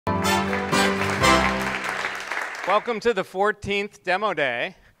Welcome to the 14th demo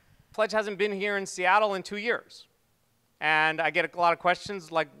day. Fledge hasn't been here in Seattle in 2 years. And I get a lot of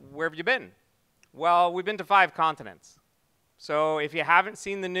questions like, where have you been? Well, we've been to 5 continents. So if you haven't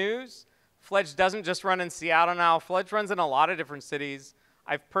seen the news, Fledge doesn't just run in Seattle now. Fledge runs in a lot of different cities.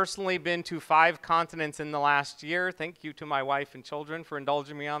 I've personally been to 5 continents in the last year. Thank you to my wife and children for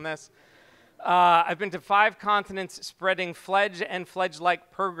indulging me on this. I've been to 5 continents spreading Fledge and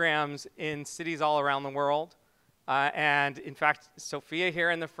Fledge-like programs in cities all around the world. And in fact, Sophia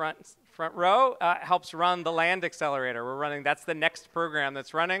here in the front row helps run the Land Accelerator. That's the next program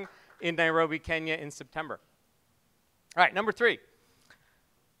that's running in Nairobi, Kenya in September. All right, number 3.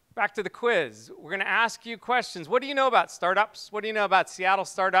 Back to the quiz. We're going to ask you questions. What do you know about startups? What do you know about Seattle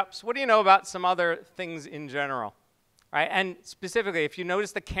startups? What do you know about some other things in general? All right, and specifically, if you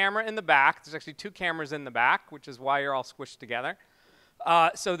notice the camera in the back, there's actually 2 cameras in the back, which is why you're all squished together.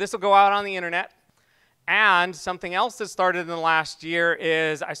 So this will go out on the internet. And something else that started in the last year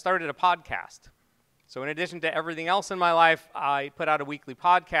is I started a podcast. So in addition to everything else in my life, I put out a weekly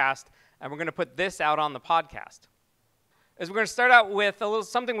podcast, and we're going to put this out on the podcast. We're going to start out with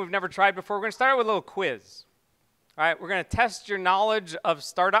something we've never tried before. We're going to start out with a little quiz. All right, we're going to test your knowledge of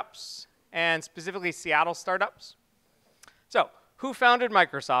startups, and specifically Seattle startups. So who founded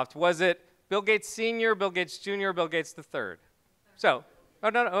Microsoft? Was it Bill Gates Sr., Bill Gates Jr., Bill Gates III? So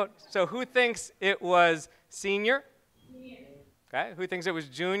who thinks it was Senior? Senior. Okay. Who thinks it was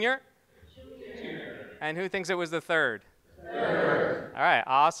Junior? Junior. And who thinks it was the third? Third. All right.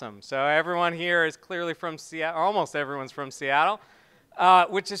 Awesome. So everyone here is clearly from Seattle. Almost everyone's from Seattle,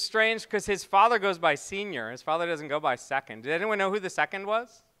 which is strange because his father goes by Senior. His father doesn't go by second. Did anyone know who the second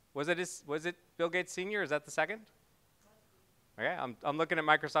was? Was it Bill Gates Sr.? Is that the second? Okay. I'm looking at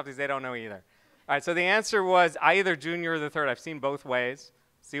Microsoft because they don't know either. All right, so the answer was either Junior or the third. I've seen both ways.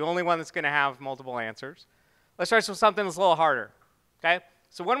 It's the only one that's going to have multiple answers. Let's try something that's a little harder. Okay?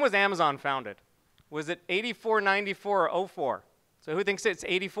 So when was Amazon founded? Was it 84, 94, or 04? So who thinks it's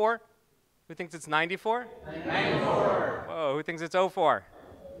 84? Who thinks it's 94? 94. Whoa, who thinks it's 04?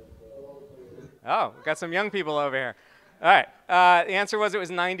 Oh, we've got some young people over here. All right, the answer was it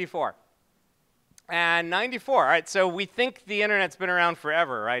was 94. And 94, all right, so we think the internet's been around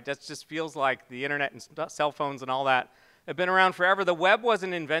forever, right? That just feels like the internet and cell phones and all that have been around forever. The web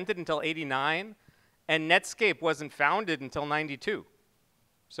wasn't invented until 89, and Netscape wasn't founded until 92.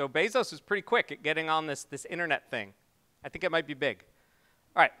 So Bezos was pretty quick at getting on this internet thing. I think it might be big.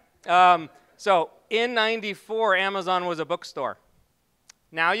 All right, so in 94, Amazon was a bookstore.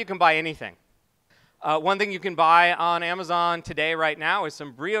 Now you can buy anything. One thing you can buy on Amazon today right now is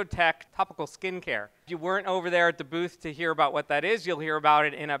some Briotech topical skincare. If you weren't over there at the booth to hear about what that is, you'll hear about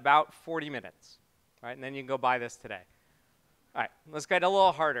it in about 40 minutes. All right, and then you can go buy this today. All right, let's get a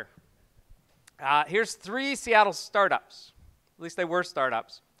little harder. Here's 3 Seattle startups. At least they were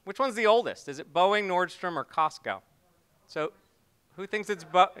startups. Which one's the oldest? Is it Boeing, Nordstrom, or Costco? So who thinks it's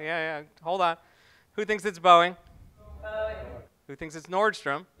hold on. Who thinks it's Boeing? Boeing. Who thinks it's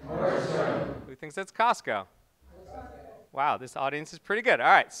Nordstrom? Nordstrom. Who thinks it's Costco? Wow, this audience is pretty good. All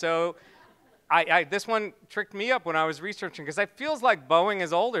right, so this one tricked me up when I was researching because it feels like Boeing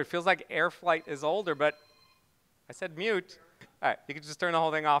is older. It feels like Air Flight is older, but I said mute. All right, you can just turn the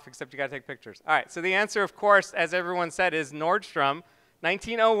whole thing off, except you got to take pictures. All right, so the answer, of course, as everyone said, is Nordstrom.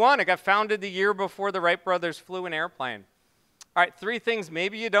 1901, it got founded the year before the Wright brothers flew an airplane. All right, 3 things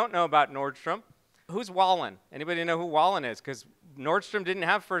maybe you don't know about Nordstrom. Who's Wallen? Anybody know who Wallen is? Because Nordstrom didn't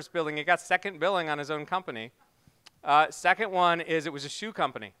have first billing. It got second billing on his own company. Second one is it was a shoe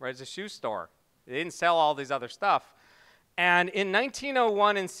company, right? It's a shoe store. They didn't sell all these other stuff. And in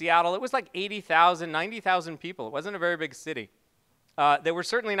 1901 in Seattle, it was like 80,000, 90,000 people. It wasn't a very big city. They were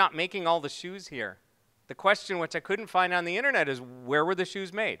certainly not making all the shoes here. The question, which I couldn't find on the internet, is where were the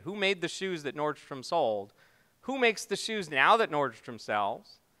shoes made? Who made the shoes that Nordstrom sold? Who makes the shoes now that Nordstrom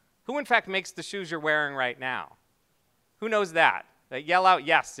sells? Who, in fact, makes the shoes you're wearing right now? Who knows that? Yell out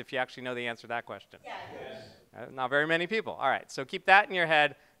yes if you actually know the answer to that question. Yes. Not very many people. All right, so keep that in your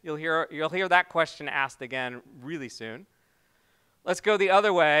head. You'll hear that question asked again really soon. Let's go the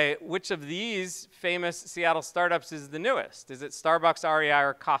other way. Which of these famous Seattle startups is the newest? Is it Starbucks, REI,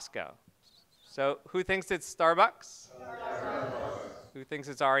 or Costco? So who thinks it's Starbucks? Starbucks. Who thinks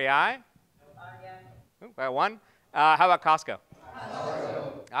it's REI? REI. Ooh, got one. How about Costco?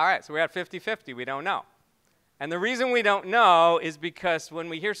 Costco. All right, so we're at 50-50. We don't know. And the reason we don't know is because when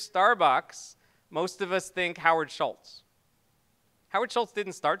we hear Starbucks, most of us think Howard Schultz. Howard Schultz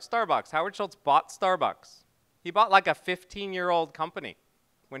didn't start Starbucks. Howard Schultz bought Starbucks. He bought like a 15-year-old company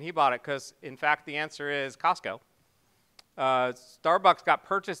when he bought it because, in fact, the answer is Costco. Starbucks got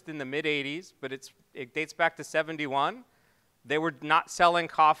purchased in the mid-'80s, but it dates back to '71. They were not selling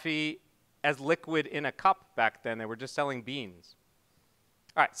coffee as liquid in a cup back then. They were just selling beans.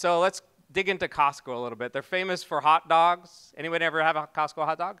 All right, so let's dig into Costco a little bit. They're famous for hot dogs. Anyone ever have a Costco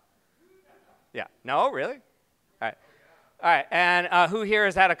hot dog? Yeah. No? Really? All right. All right, and who here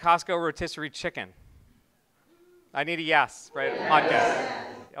has had a Costco rotisserie chicken? I need a yes, right? Hot guess.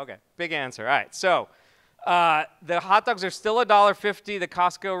 Okay, big answer. All right, so the hot dogs are still $1.50. The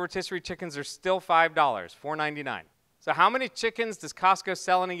Costco rotisserie chickens are still $5, $4.99. So how many chickens does Costco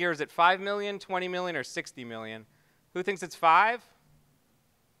sell in a year? Is it 5 million, 20 million, or 60 million? Who thinks it's 5?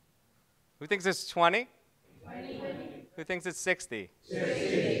 Who thinks it's 20? 20. Who thinks it's 60?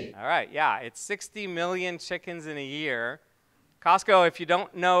 60. All right, yeah, it's 60 million chickens in a year. Costco, if you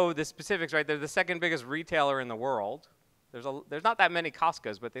don't know the specifics, right, they're the second biggest retailer in the world. There's not that many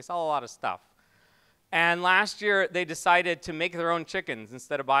Costcos, but they sell a lot of stuff. And last year, they decided to make their own chickens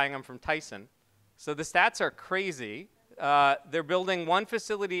instead of buying them from Tyson. So the stats are crazy. They're building one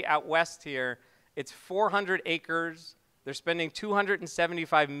facility out west here. It's 400 acres. They're spending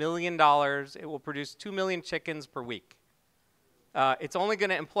 $275 million. It will produce 2 million chickens per week. It's only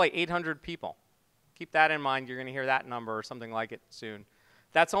going to employ 800 people. Keep that in mind. You're going to hear that number or something like it soon.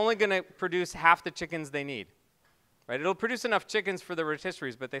 That's only going to produce half the chickens they need. Right? It'll produce enough chickens for the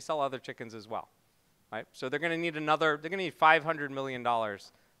rotisseries, but they sell other chickens as well. Right? So they're going to need $500 million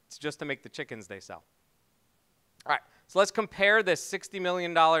just to make the chickens they sell. All right, so let's compare this $60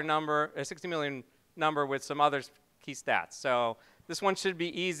 million number with some other key stats. So this one should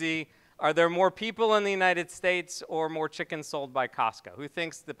be easy. Are there more people in the United States or more chickens sold by Costco? Who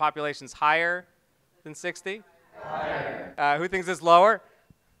thinks the population's higher than 60? Higher. Who thinks it's lower?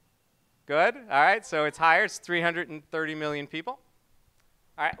 Good. All right, so it's higher. It's 330 million people.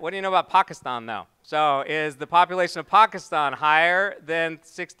 All right, what do you know about Pakistan, though? So is the population of Pakistan higher than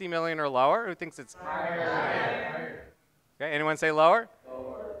 60 million or lower? Who thinks it's higher? Okay, anyone say lower?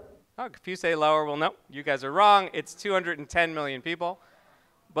 Lower. Oh, if you say lower, well, no, you guys are wrong. It's 210 million people.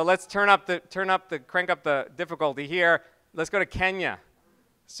 But let's crank up the difficulty here. Let's go to Kenya.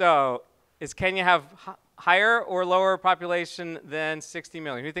 So does Kenya have higher or lower population than 60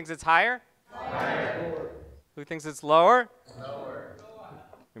 million? Who thinks it's higher? Higher. Who thinks it's lower? Lower.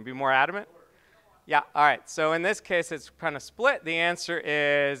 Can you be more adamant? Yeah, all right. So in this case, it's kind of split. The answer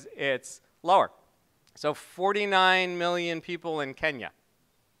is it's lower. So 49 million people in Kenya.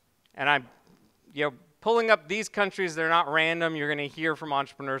 And I'm pulling up these countries. They're not random. You're going to hear from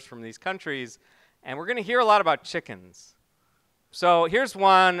entrepreneurs from these countries. And we're going to hear a lot about chickens. So here's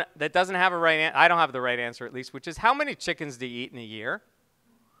one that doesn't have a right answer. I don't have the right answer, at least, which is how many chickens do you eat in a year?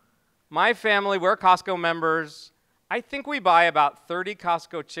 My family, we're Costco members. I think we buy about 30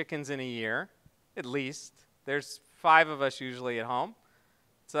 Costco chickens in a year, at least. There's 5 of us usually at home.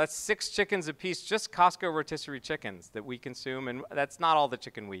 So that's 6 chickens a piece, just Costco rotisserie chickens that we consume, and that's not all the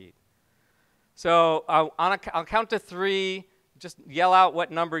chicken we eat. So I'll count to 3. Just yell out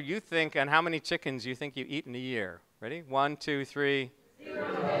what number you think and how many chickens you think you eat in a year. Ready? 1, 2, 3.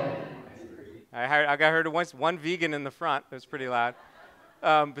 0. I heard once one vegan in the front. It was pretty loud.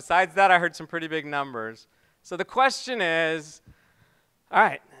 Besides that, I heard some pretty big numbers. So the question is, all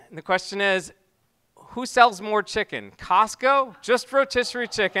right, the question is, who sells more chicken? Costco, just rotisserie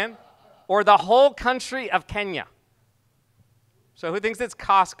chicken, or the whole country of Kenya? So who thinks it's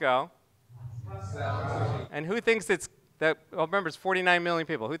Costco? And who thinks it's, remember, it's 49 million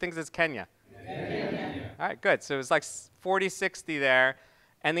people. Who thinks it's Kenya? Kenya. All right, good. So it's like 40, 60 there.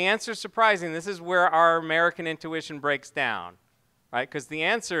 And the answer is surprising. This is where our American intuition breaks down, right? Because the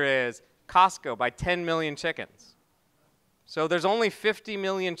answer is Costco by 10 million chickens. So there's only 50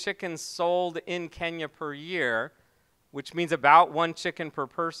 million chickens sold in Kenya per year, which means about 1 chicken per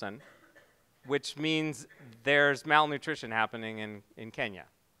person, which means there's malnutrition happening in Kenya.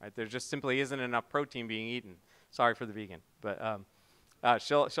 Right? There just simply isn't enough protein being eaten. Sorry for the vegan, but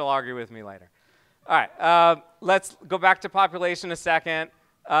she'll argue with me later. All right, let's go back to population a second.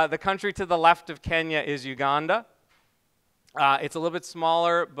 The country to the left of Kenya is Uganda. It's a little bit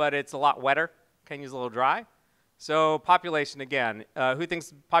smaller, but it's a lot wetter. Kenya's a little dry. So population again. Who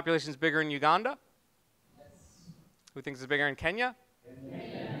thinks population is bigger in Uganda? Yes. Who thinks it's bigger in Kenya?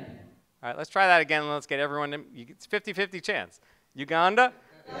 Kenya. All right, let's try that again. Let's get everyone. It's 50-50 chance. Uganda?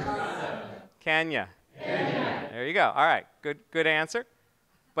 Kenya. Kenya. There you go. All right, good answer,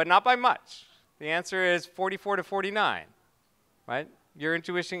 but not by much. The answer is 44 to 49. Right? Your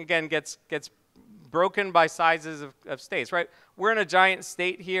intuition again gets broken by sizes of states. Right? We're in a giant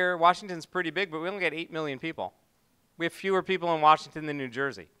state here. Washington's pretty big, but we only get 8 million people. We have fewer people in Washington than New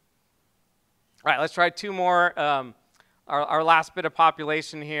Jersey. All right, let's try 2 more. Our last bit of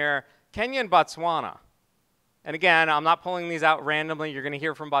population here, Kenya and Botswana. And again, I'm not pulling these out randomly. You're going to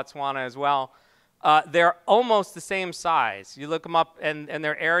hear from Botswana as well. They're almost the same size. You look them up, and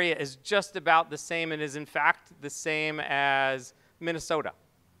their area is just about the same and is, in fact, the same as Minnesota.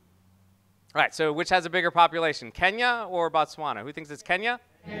 All right, so which has a bigger population, Kenya or Botswana? Who thinks it's Kenya?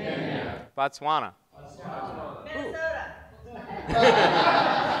 Kenya. Botswana. Minnesota.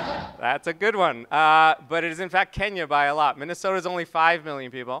 That's a good one. But it is, in fact, Kenya by a lot. Minnesota's only 5 million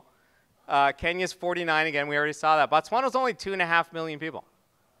people. Kenya's 49 again. We already saw that. Botswana's only 2.5 million people.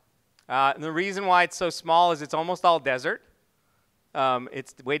 And the reason why it's so small is it's almost all desert.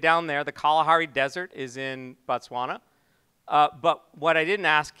 It's way down there. The Kalahari Desert is in Botswana. But what I didn't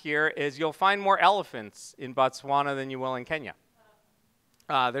ask here is you'll find more elephants in Botswana than you will in Kenya.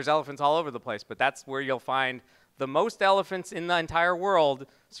 There's elephants all over the place, but that's where you'll find the most elephants in the entire world,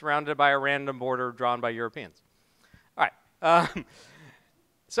 surrounded by a random border drawn by Europeans. All right.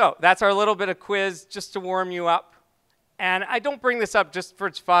 So that's our little bit of quiz just to warm you up. And I don't bring this up just for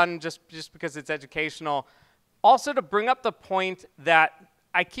its fun, just because it's educational. Also to bring up the point that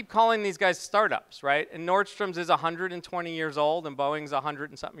I keep calling these guys startups, right? And Nordstrom's is 120 years old, and Boeing's 100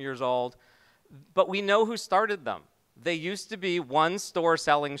 and something years old. But we know who started them. They used to be one store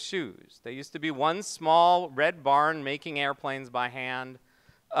selling shoes. They used to be one small red barn making airplanes by hand.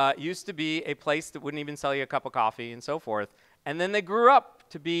 Used to be a place that wouldn't even sell you a cup of coffee and so forth. And then they grew up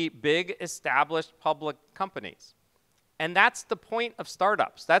to be big, established public companies. And that's the point of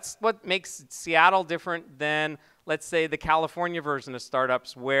startups. That's what makes Seattle different than, let's say, the California version of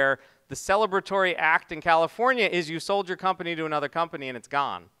startups, where the celebratory act in California is you sold your company to another company and it's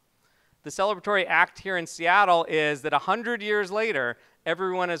gone. The celebratory act here in Seattle is that 100 years later,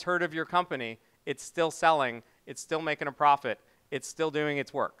 everyone has heard of your company. It's still selling. It's still making a profit. It's still doing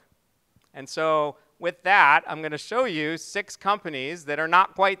its work. And so with that, I'm going to show you 6 companies that are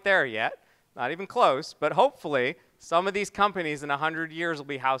not quite there yet, not even close, but hopefully some of these companies in 100 years will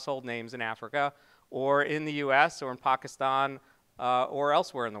be household names in Africa or in the US or in Pakistan or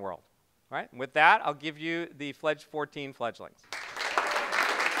elsewhere in the world. All right? And with that, I'll give you the Fledge14 fledglings.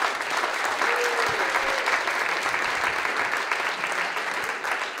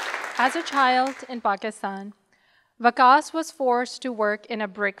 As a child in Pakistan, Vikas was forced to work in a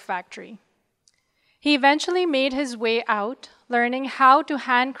brick factory. He eventually made his way out, learning how to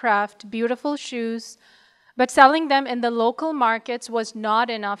handcraft beautiful shoes, but selling them in the local markets was not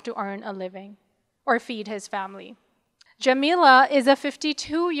enough to earn a living or feed his family. Jamila is a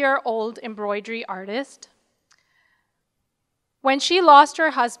 52-year-old embroidery artist. When she lost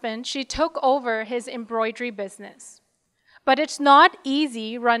her husband, she took over his embroidery business. But it's not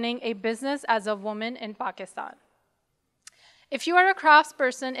easy running a business as a woman in Pakistan. If you are a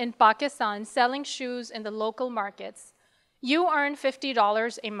craftsperson in Pakistan selling shoes in the local markets, you earn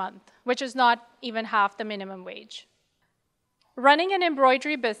 $50 a month, which is not even half the minimum wage. Running an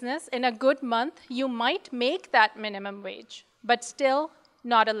embroidery business in a good month, you might make that minimum wage, but still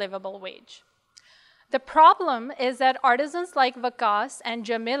not a livable wage. The problem is that artisans like Vikas and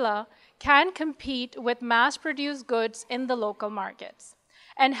Jamila can compete with mass-produced goods in the local markets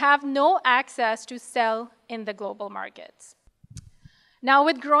and have no access to sell in the global markets. Now,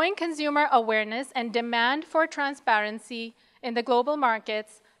 with growing consumer awareness and demand for transparency in the global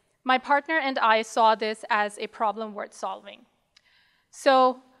markets, my partner and I saw this as a problem worth solving.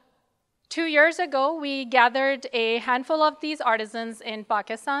 So 2 years ago, we gathered a handful of these artisans in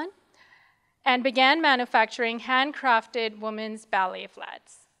Pakistan and began manufacturing handcrafted women's ballet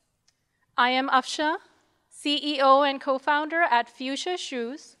flats. I am Afsha, CEO and co-founder at Fuchsia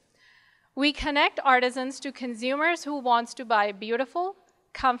Shoes. We connect artisans to consumers who want to buy beautiful,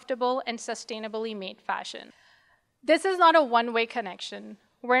 comfortable, and sustainably made fashion. This is not a one-way connection.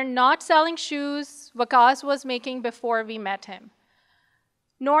 We're not selling shoes Vikas was making before we met him,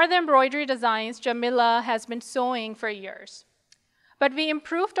 nor the embroidery designs Jamila has been sewing for years. But we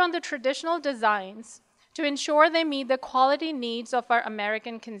improved on the traditional designs to ensure they meet the quality needs of our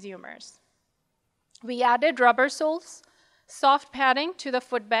American consumers. We added rubber soles, soft padding to the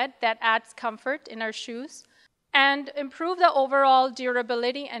footbed that adds comfort in our shoes, and improve the overall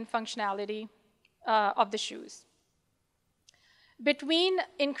durability and functionality of the shoes. Between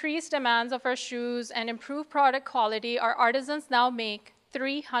increased demands of our shoes and improved product quality, our artisans now make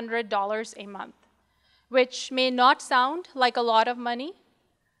 $300 a month, which may not sound like a lot of money,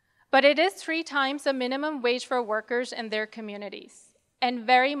 but it is 3 times the minimum wage for workers in their communities, and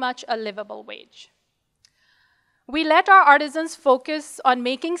very much a livable wage. We let our artisans focus on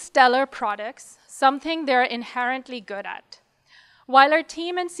making stellar products, something they're inherently good at. while our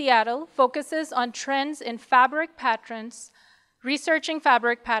team in Seattle focuses on trends in fabric patterns, researching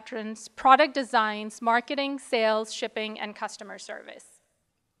fabric patterns, product designs, marketing, sales, shipping, and customer service.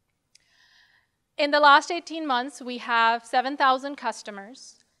 In the last 18 months, we have 7,000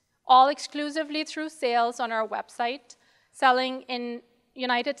 customers, all exclusively through sales on our website, selling in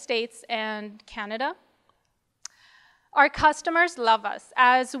United States and Canada. Our customers love us,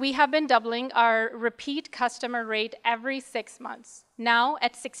 as we have been doubling our repeat customer rate every 6 months, now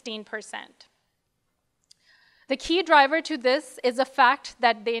at 16%. The key driver to this is the fact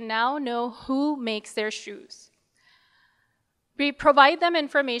that they now know who makes their shoes. We provide them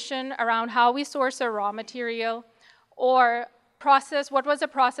information around how we source a raw material or what was the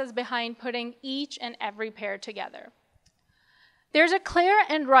process behind putting each and every pair together. There's a clear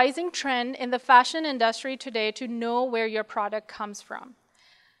and rising trend in the fashion industry today to know where your product comes from.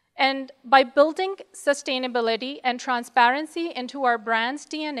 And by building sustainability and transparency into our brand's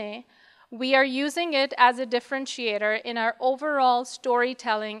DNA, we are using it as a differentiator in our overall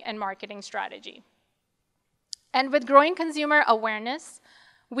storytelling and marketing strategy. And with growing consumer awareness,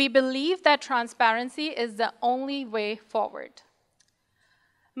 we believe that transparency is the only way forward.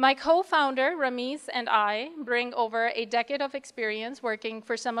 My co-founder, Ramiz, and I bring over a decade of experience working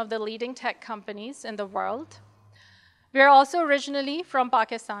for some of the leading tech companies in the world. We're also originally from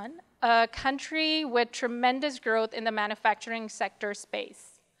Pakistan, a country with tremendous growth in the manufacturing sector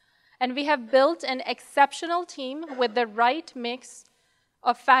space. And we have built an exceptional team with the right mix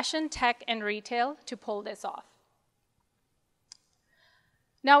of fashion, tech, and retail to pull this off.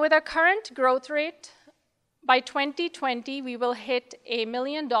 Now, with our current growth rate, by 2020, we will hit $1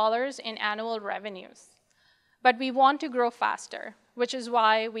 million in annual revenues. But we want to grow faster, which is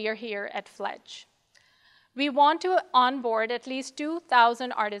why we are here at Fledge. We want to onboard at least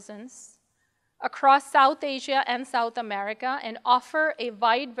 2,000 artisans across South Asia and South America and offer a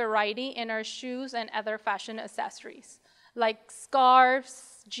wide variety in our shoes and other fashion accessories, like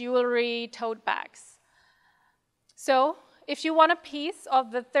scarves, jewelry, tote bags. So, if you want a piece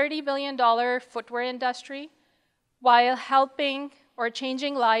of the $30 billion footwear industry while helping or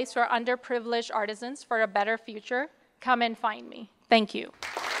changing lives for underprivileged artisans for a better future, come and find me. Thank you.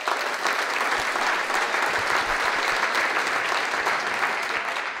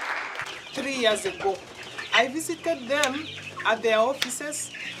 Three years ago, I visited them at their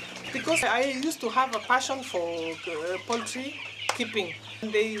offices because I used to have a passion for poultry keeping.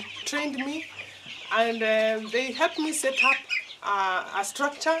 They trained me and they helped me set up a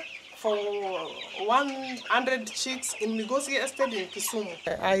structure for 100 chicks in Migosi Estate in Kisumu.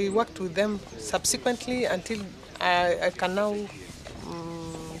 I worked with them subsequently until I can now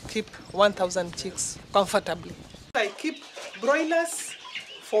keep 1,000 chicks comfortably. I keep broilers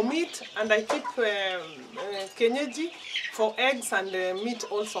for meat and I keep kienyeji for eggs and meat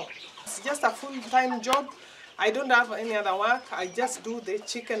also. It's just a full-time job. I don't have any other work. I just do the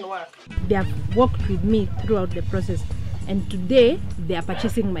chicken work. They have worked with me throughout the process, and today they are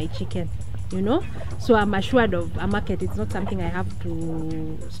purchasing my chicken, you know. So I'm assured of a market. It's not something I have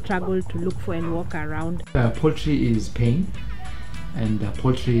to struggle to look for and walk around. Poultry is paying, and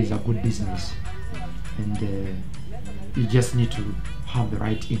poultry is a good business, and you just need to have the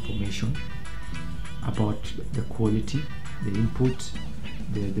right information about the quality, the input,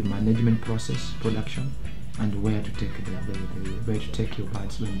 the management process, production, and where to take your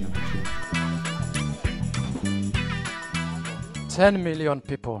birds when they are mature. 10 million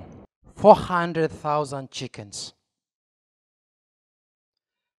people, 400,000 chickens.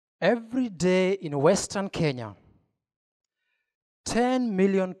 Every day in Western Kenya, 10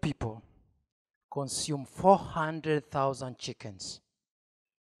 million people consume 400,000 chickens.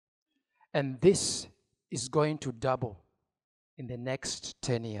 And this is going to double in the next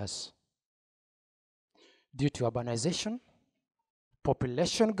 10 years. Due to urbanization,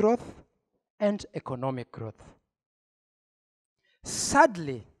 population growth, and economic growth.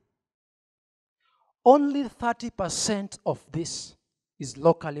 Sadly, only 30% of this is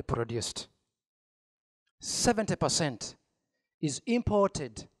locally produced. 70% is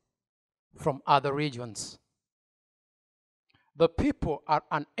imported from other regions. The people are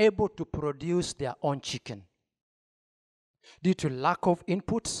unable to produce their own chicken due to lack of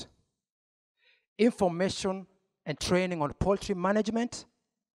inputs, information and training on poultry management,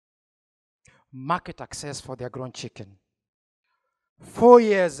 market access for their grown chicken. 4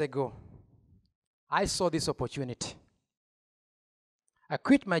 years ago, I saw this opportunity. I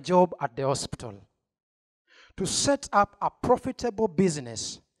quit my job at the hospital to set up a profitable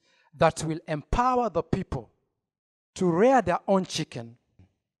business that will empower the people to rear their own chicken.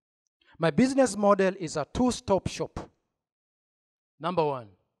 My business model is a two-stop shop. Number one,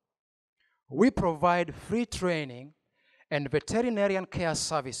 we provide free training and veterinarian care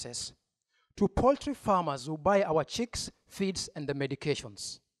services to poultry farmers who buy our chicks, feeds, and the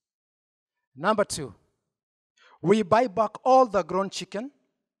medications. Number two, we buy back all the grown chicken,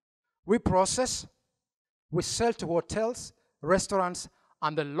 we process, we sell to hotels, restaurants,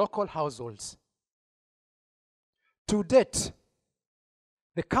 and the local households. To date,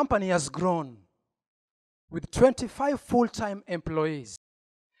 the company has grown with 25 full-time employees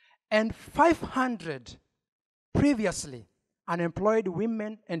and 500 previously unemployed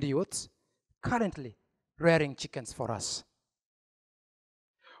women and youths currently rearing chickens for us.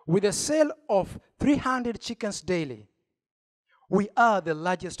 With a sale of 300 chickens daily, we are the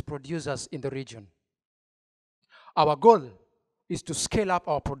largest producers in the region. Our goal is to scale up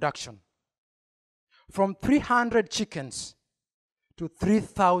our production from 300 chickens to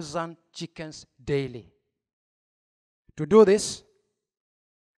 3,000 chickens daily. To do this,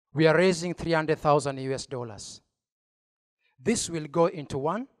 we are raising $300,000. This will go into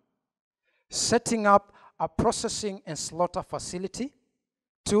one, setting up a processing and slaughter facility,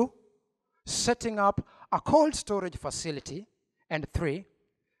 two, setting up a cold storage facility, and three,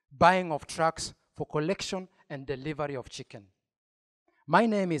 buying of trucks for collection and delivery of chicken. My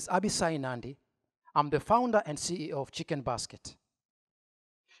name is Abisai Nandi. I'm the founder and CEO of Chicken Basket.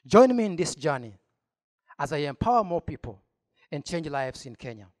 Join me in this journey as I empower more people and change lives in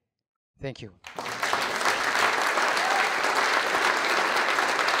Kenya. Thank you.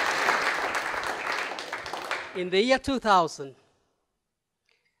 In the year 2000,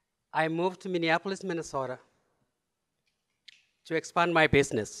 I moved to Minneapolis, Minnesota to expand my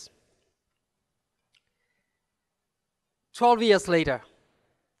business. 12 years later,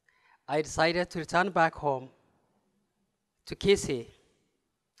 I decided to return back home to Kisii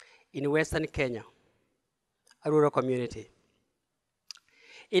in Western Kenya, a rural community.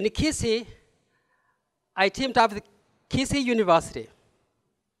 In Kisii, I teamed up with Kisii University,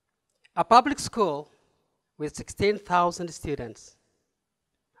 a public school with 16,000 students,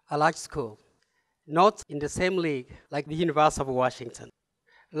 a large school, not in the same league like the University of Washington.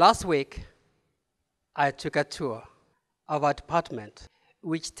 Last week, I took a tour of our department,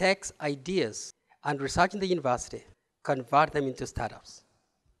 which takes ideas and research in the university, convert them into startups.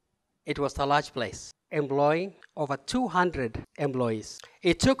 It was a large place, employing over 200 employees.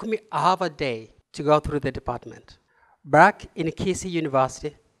 It took me half a day to go through the department. Back in Kisii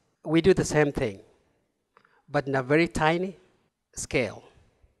University, we do the same thing, but in a very tiny scale.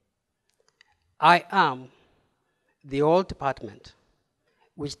 I am the old department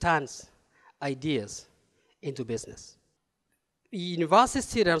which turns ideas into business. The university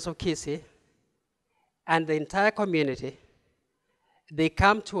students of Kisii and the entire community, they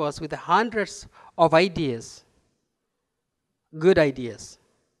come to us with hundreds of ideas, good ideas,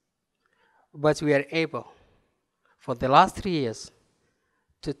 but we are able, for the last 3 years,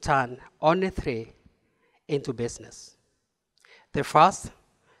 to turn only 3 into business. The first is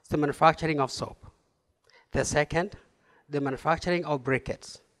the manufacturing of soap. The second, the manufacturing of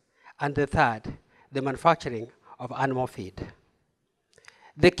briquettes. And the third, the manufacturing of animal feed.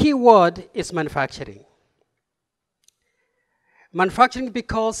 The key word is manufacturing. Manufacturing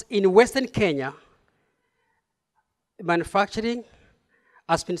because in Western Kenya, manufacturing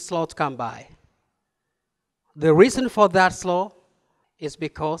has been slow to come by. The reason for that slow is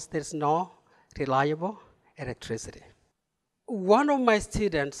because there's no reliable electricity. One of my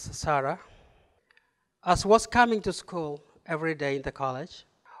students, Sarah, as was coming to school every day in the college,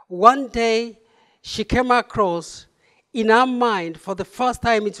 one day she came across in her mind for the first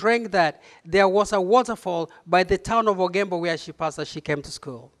time it rang that there was a waterfall by the town of Ogembo where she passed as she came to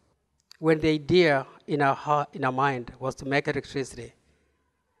school. When the idea in her mind was to make electricity,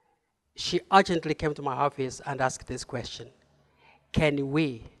 she urgently came to my office and asked this question: can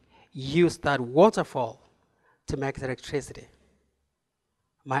we use that waterfall to make electricity?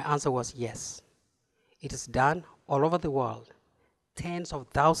 My answer was yes. It is done all over the world, tens of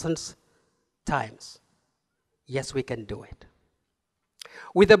thousands times. Yes, we can do it.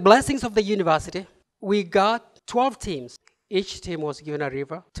 With the blessings of the university, we got 12 teams. Each team was given a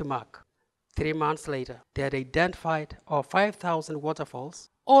river to mark. 3 months later, they had identified over 5,000 waterfalls,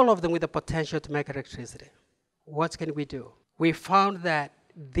 all of them with the potential to make electricity. What can we do? We found that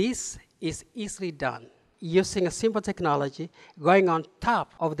this is easily done using a simple technology, going on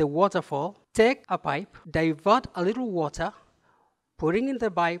top of the waterfall, take a pipe, divert a little water, bring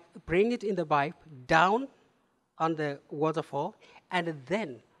it in the pipe down on the waterfall, and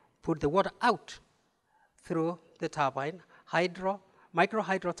then put the water out through the turbine, micro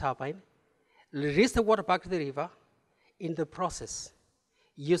hydro turbine, release the water back to the river. in the process,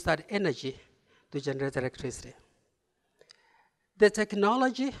 use that energy to generate electricity. The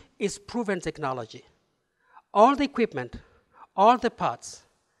technology is proven technology. All the equipment, all the parts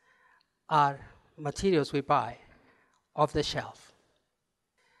are materials we buy off the shelf.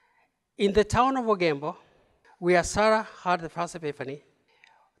 In the town of Ogembo, where Sarah had the first epiphany,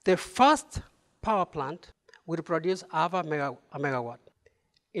 the first power plant would produce half a megawatt.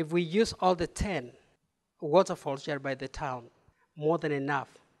 If we use all the 10 waterfalls shared by the town, more than enough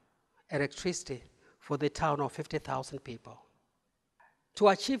electricity for the town of 50,000 people. To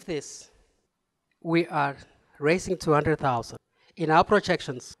achieve this, we are raising 200,000. In our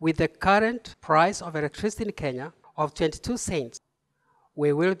projections, with the current price of electricity in Kenya of 22 cents,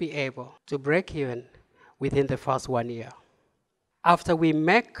 we will be able to break even within the first 1 year. After we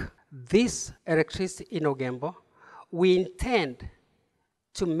make this electricity in Ogembo, we intend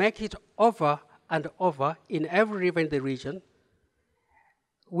to make it over and over in every river in the region,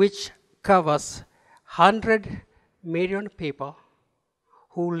 which covers 100 million people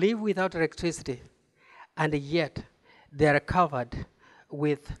who live without electricity, and yet they are covered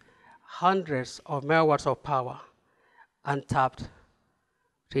with hundreds of megawatts of power, untapped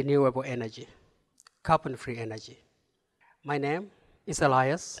renewable energy, carbon-free energy. My name is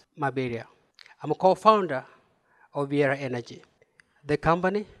Elias Mabiria. I'm a co-founder of Bieera Energy, the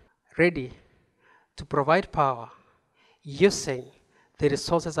company ready to provide power using the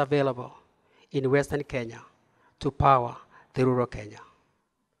resources available in Western Kenya to power the rural Kenya.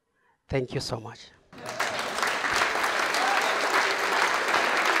 Thank you so much.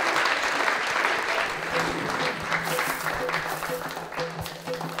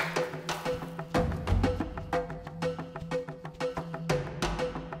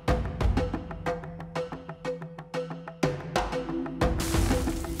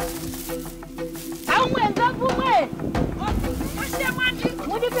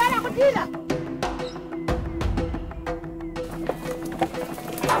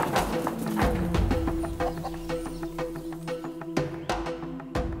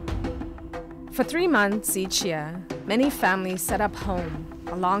 For 3 months each year, many families set up home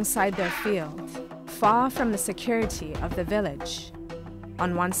alongside their field, far from the security of the village.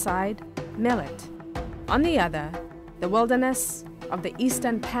 On one side, millet. On the other, the wilderness of the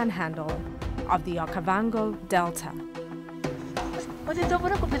eastern panhandle of the Okavango Delta.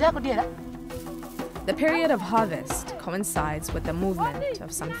 The period of harvest coincides with the movement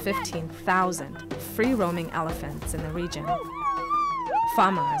of some 15,000 free-roaming elephants in the region.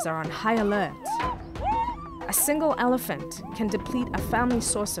 Farmers are on high alert. A single elephant can deplete a family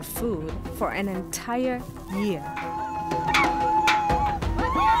source of food for an entire year.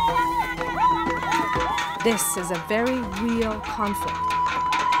 This is a very real conflict,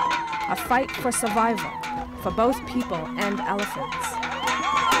 a fight for survival for both people and elephants.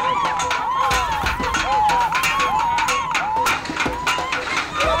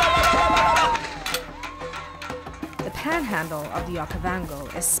 The panhandle of the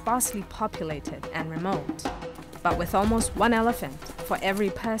Okavango is sparsely populated and remote, but with almost one elephant for every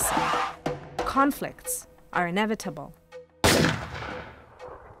person, conflicts are inevitable.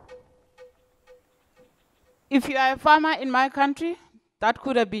 If you are a farmer in my country, that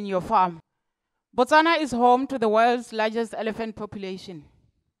could have been your farm. Botswana is home to the world's largest elephant population.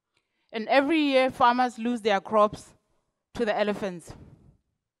 And every year, farmers lose their crops to the elephants.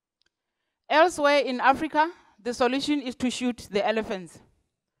 Elsewhere in Africa, the solution is to shoot the elephants.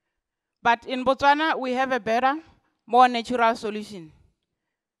 But in Botswana, we have a better, more natural solution: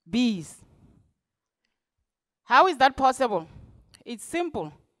 bees. How is that possible? It's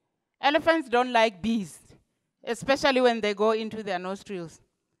simple. Elephants don't like bees, especially when they go into their nostrils.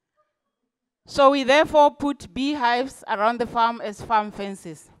 So we therefore put beehives around the farm as farm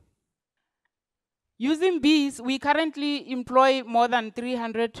fences. Using bees, we currently employ more than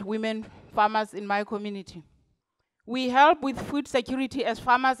 300 women farmers in my community. We help with food security as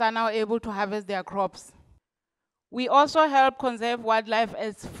farmers are now able to harvest their crops. We also help conserve wildlife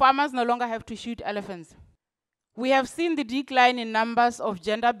as farmers no longer have to shoot elephants. We have seen the decline in numbers of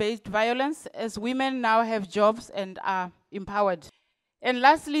gender-based violence as women now have jobs and are empowered. And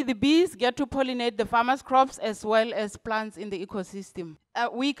lastly, the bees get to pollinate the farmers' crops as well as plants in the ecosystem.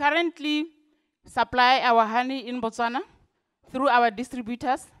 We currently supply our honey in Botswana through our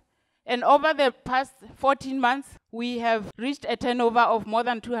distributors. And over the past 14 months, we have reached a turnover of more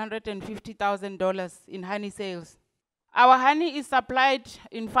than $250,000 in honey sales. Our honey is supplied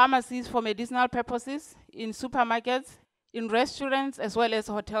in pharmacies for medicinal purposes, in supermarkets, in restaurants, as well as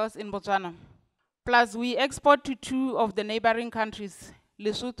hotels in Botswana. Plus, we export to 2 of the neighboring countries,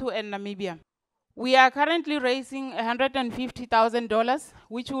 Lesotho and Namibia. We are currently raising $150,000,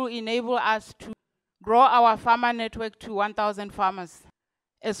 which will enable us to grow our farmer network to 1,000 farmers,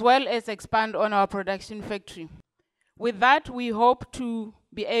 as well as expand on our production factory. With that, we hope to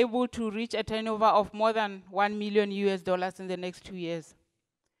be able to reach a turnover of more than $1 million in the next 2 years.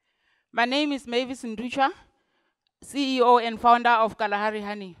 My name is Mavis Nducha, CEO and founder of Kalahari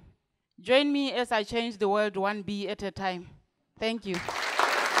Honey. Join me as I change the world one bee at a time. Thank you.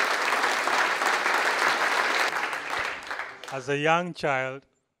 As a young child,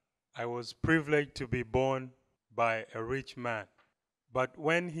 I was privileged to be born by a rich man. But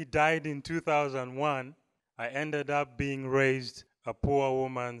when he died in 2001, I ended up being raised a poor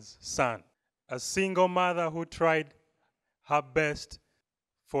woman's son. A single mother who tried her best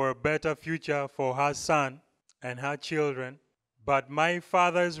for a better future for her son and her children. But my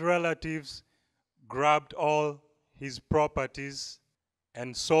father's relatives grabbed all his properties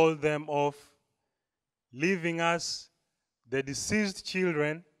and sold them off, leaving us, the deceased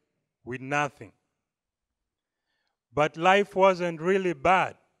children, with nothing. But life wasn't really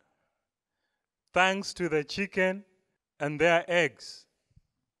bad, thanks to the chicken and their eggs.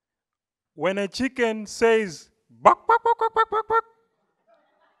 When a chicken says, "Bok, bok, bok, bok, bok, bok, bok,"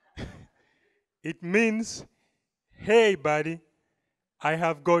 it means, "Hey, buddy, I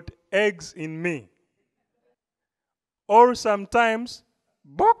have got eggs in me." Or sometimes,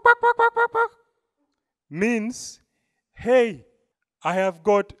 "Bok, bok, bok, bok, bok, bok," means, "Hey, I have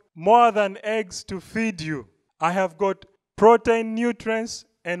got more than eggs to feed you. I have got protein, nutrients,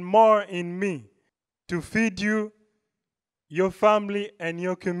 and more in me to feed you, your family, and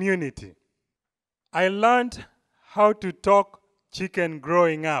your community." I learned how to talk chicken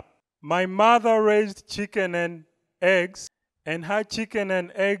growing up. My mother raised chicken and eggs, and her chicken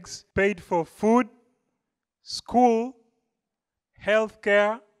and eggs paid for food, school, health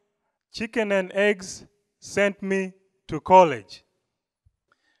care. Chicken and eggs sent me to college.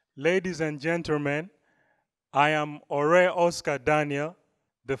 Ladies and gentlemen, I am Oreeggs Oscar Daniel,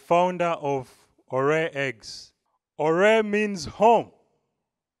 the founder of Oreeggs. Ore means home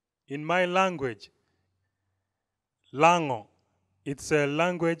in my language, Lango. It's a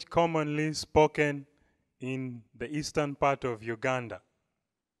language commonly spoken in the eastern part of Uganda.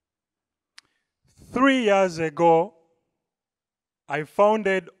 3 years ago, I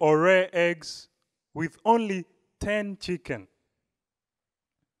founded Oreeggs with only 10 chicken.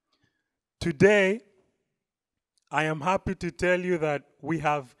 Today, I am happy to tell you that we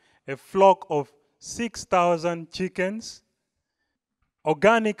have a flock of 6,000 chickens,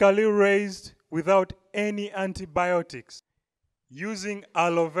 organically raised without any antibiotics, using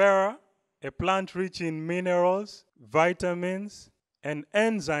aloe vera, a plant rich in minerals, vitamins, and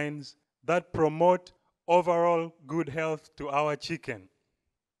enzymes that promote overall good health to our chicken.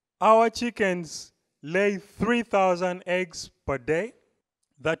 Our chickens lay 3,000 eggs per day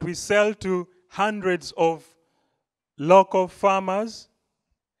that we sell to hundreds of local farmers,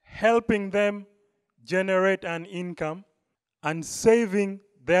 helping them generate an income and saving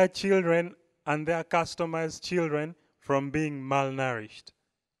their children and their customers' children from being malnourished.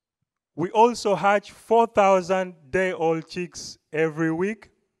 We also hatch 4,000 day-old chicks every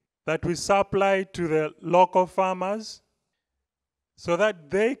week that we supply to the local farmers so that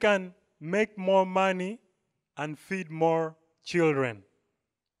they can make more money and feed more children.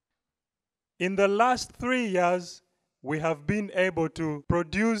 In the last 3 years, we have been able to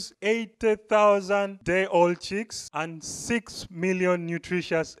produce 80,000 day-old chicks and 6 million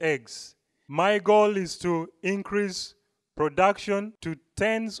nutritious eggs. My goal is to increase production to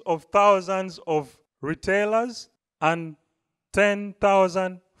tens of thousands of retailers and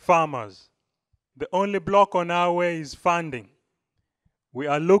 10,000 farmers. The only block on our way is funding. We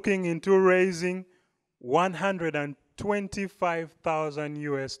are looking into raising $125,000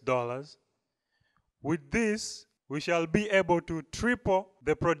 US. With this, we shall be able to triple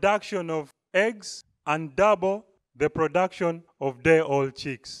the production of eggs and double the production of day-old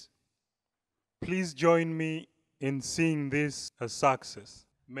chicks. Please join me in seeing this a success.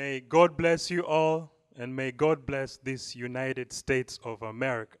 May God bless you all, and may God bless this United States of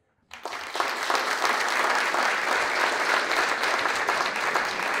America.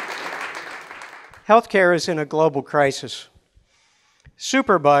 Healthcare is in a global crisis.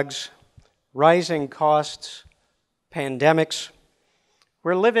 Superbugs, rising costs, pandemics.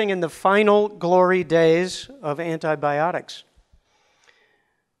 We're living in the final glory days of antibiotics,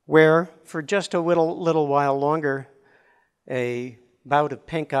 where for just a little while longer, a bout of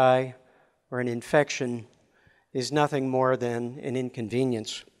pink eye or an infection is nothing more than an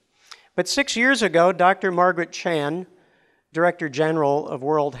inconvenience. But 6 years ago, Dr. Margaret Chan, Director General of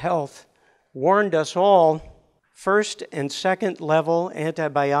World Health, warned us all first and second level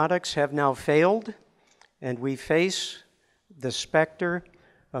antibiotics have now failed, and we face the specter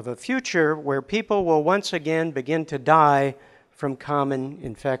of a future where people will once again begin to die from common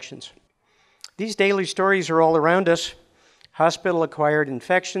infections. These daily stories are all around us: hospital-acquired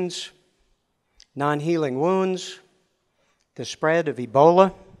infections, non-healing wounds, the spread of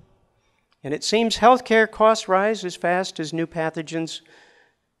Ebola, and it seems healthcare costs rise as fast as new pathogens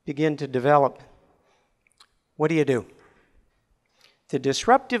begin to develop. What do you do? The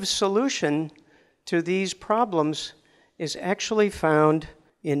disruptive solution to these problems is actually found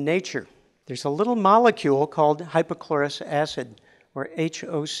in nature. There's a little molecule called hypochlorous acid, or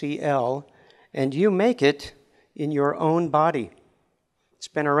HOCl, and you make it in your own body. It's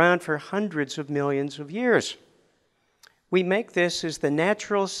been around for hundreds of millions of years. We make this as the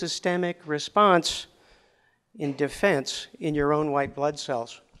natural systemic response in defense in your own white blood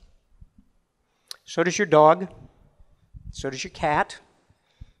cells. So does your dog, so does your cat,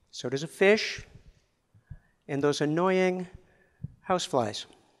 so does a fish, and those annoying houseflies.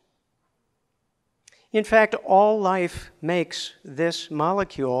 In fact, all life makes this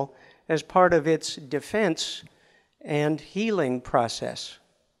molecule as part of its defense and healing process.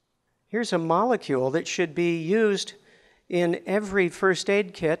 Here's a molecule that should be used in every first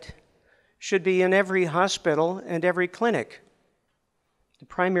aid kit, should be in every hospital and every clinic. The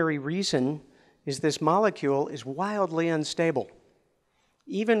primary reason is this molecule is wildly unstable.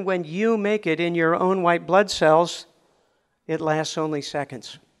 Even when you make it in your own white blood cells, it lasts only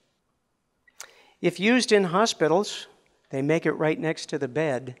seconds. If used in hospitals, they make it right next to the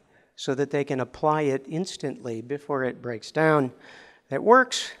bed so that they can apply it instantly before it breaks down. That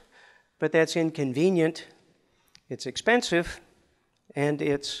works, but that's inconvenient, it's expensive, and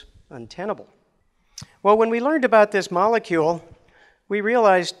it's untenable. Well, when we learned about this molecule, we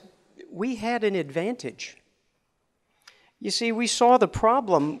realized we had an advantage. You see, we saw the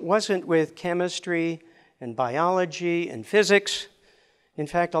problem wasn't with chemistry and biology and physics. In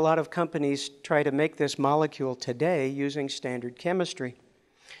fact, a lot of companies try to make this molecule today using standard chemistry.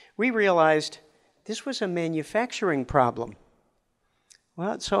 We realized this was a manufacturing problem.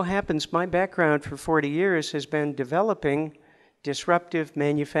 Well, it so happens my background for 40 years has been developing disruptive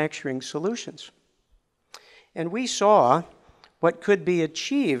manufacturing solutions. And we saw what could be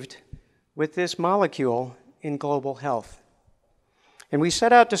achieved with this molecule in global health. And we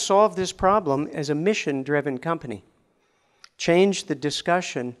set out to solve this problem as a mission-driven company. Change the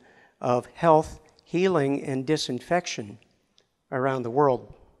discussion of health, healing, and disinfection around the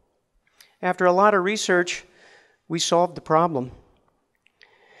world. After a lot of research, we solved the problem.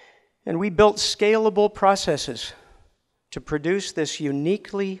 And we built scalable processes to produce this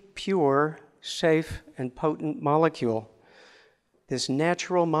uniquely pure, safe, and potent molecule, this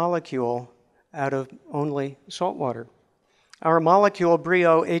natural molecule out of only salt water. Our molecule,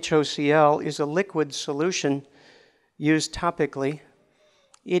 Brio HOCl, is a liquid solution used topically.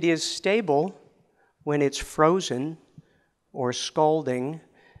 It is stable when it's frozen or scalding.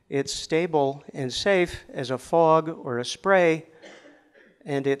 It's stable and safe as a fog or a spray,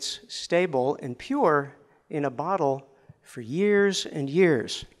 and it's stable and pure in a bottle for years and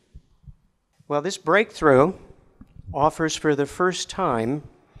years. Well, this breakthrough offers for the first time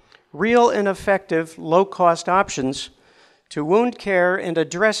real and effective low-cost options to wound care and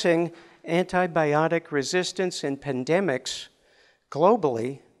addressing antibiotic resistance and pandemics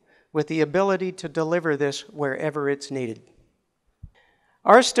globally, with the ability to deliver this wherever it's needed.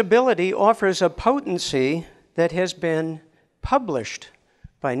 Our stability offers a potency that has been published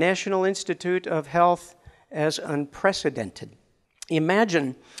by National Institute of Health as unprecedented.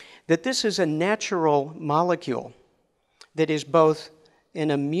 Imagine that this is a natural molecule that is both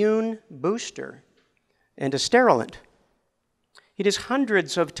an immune booster and a sterilant. It is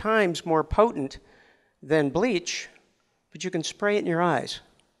hundreds of times more potent than bleach, but you can spray it in your eyes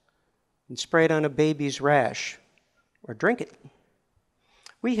and spray it on a baby's rash or drink it.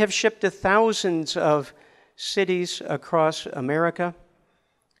 We have shipped to thousands of cities across America.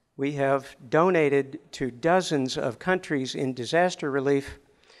 We have donated to dozens of countries in disaster relief.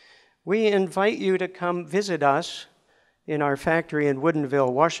 We invite you to come visit us in our factory in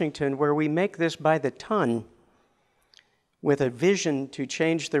Woodinville, Washington, where we make this by the ton with a vision to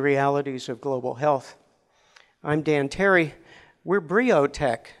change the realities of global health. I'm Dan Terry. We're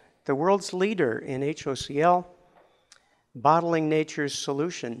Briotech, the world's leader in HOCl, bottling nature's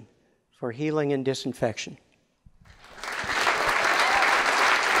solution for healing and disinfection.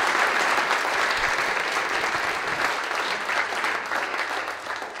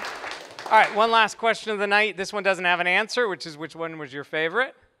 All right, one last question of the night. This one doesn't have an answer, which is which one was your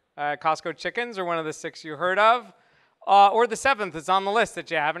favorite? Costco chickens are one of the 6 you heard of. Or the 7th is on the list that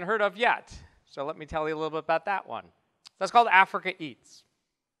you haven't heard of yet. So let me tell you a little bit about that one. That's called Africa Eats.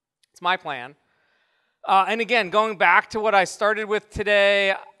 It's my plan. And again, going back to what I started with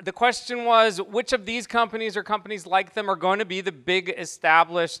today, the question was, which of these companies or companies like them are going to be the big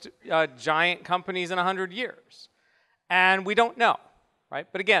established giant companies in 100 years? And we don't know, right?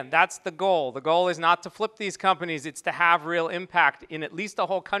 But again, that's the goal. The goal is not to flip these companies, it's to have real impact in at least a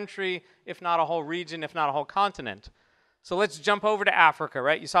whole country, if not a whole region, if not a whole continent. So let's jump over to Africa,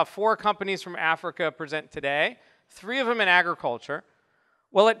 right? You saw 4 companies from Africa present today, 3 of them in agriculture.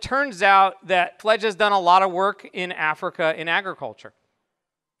 Well, it turns out that Fledge has done a lot of work in Africa in agriculture.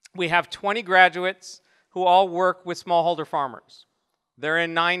 We have 20 graduates who all work with smallholder farmers. They're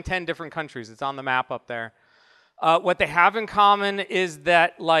in 9, 10 different countries. It's on the map up there. What they have in common is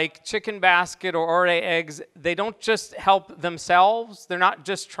that, like Chicken Basket or Oreeggs, they don't just help themselves. They're not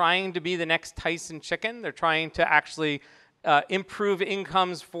just trying to be the next Tyson chicken. They're trying to actually improve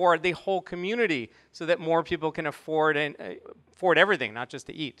incomes for the whole community so that more people can afford everything, not just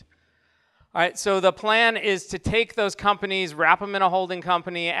to eat. All right, so the plan is to take those companies, wrap them in a holding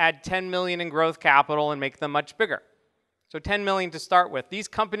company, add 10 million in growth capital, and make them much bigger. So 10 million to start with. These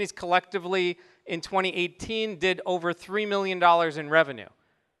companies collectively in 2018 did over $3 million in revenue.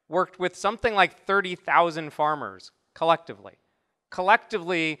 Worked with something like 30,000 farmers collectively.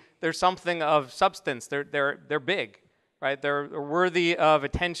 Collectively, they're something of substance. They're big, right? They're worthy of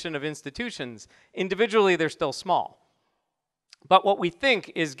attention of institutions. Individually, they're still small. But what we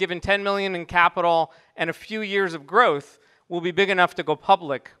think is, given 10 million in capital and a few years of growth, we'll be big enough to go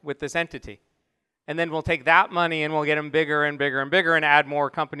public with this entity. And then we'll take that money and we'll get them bigger and bigger and bigger and add more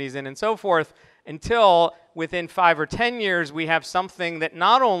companies in and so forth, until within 5 or 10 years we have something that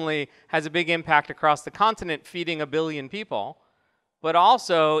not only has a big impact across the continent, feeding 1 billion people, but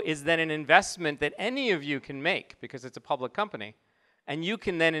also is then an investment that any of you can make because it's a public company. And you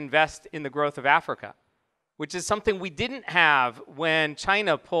can then invest in the growth of Africa, which is something we didn't have when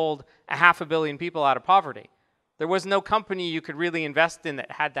China pulled 500 million people out of poverty. There was no company you could really invest in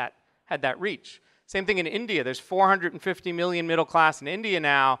that had that reach. Same thing in India. There's 450 million middle class in India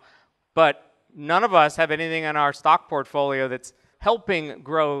now, but none of us have anything in our stock portfolio that's helping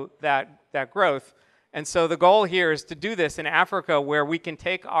grow that growth. And so the goal here is to do this in Africa, where we can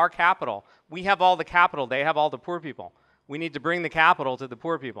take our capital. We have all the capital. They have all the poor people. We need to bring the capital to the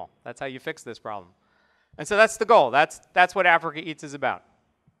poor people. That's how you fix this problem. And so that's the goal. That's what Africa Eats is about.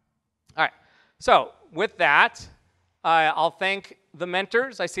 All right. So with that, I'll thank the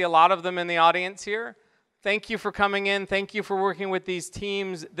mentors. I see a lot of them in the audience here. Thank you for coming in. Thank you for working with these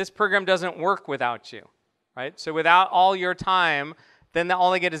teams. This program doesn't work without you, right? So without all your time, then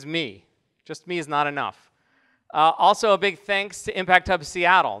all I get is me. Just me is not enough. Also, a big thanks to Impact Hub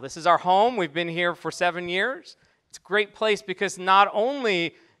Seattle. This is our home. We've been here for 7 years. It's a great place because not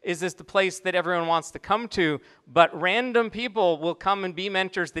only is this the place that everyone wants to come to, but random people will come and be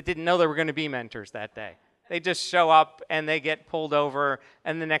mentors that didn't know they were going to be mentors that day. They just show up and they get pulled over,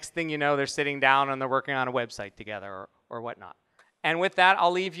 and the next thing you know, they're sitting down and they're working on a website together or whatnot. And with that,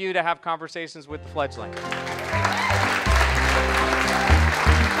 I'll leave you to have conversations with the fledglings.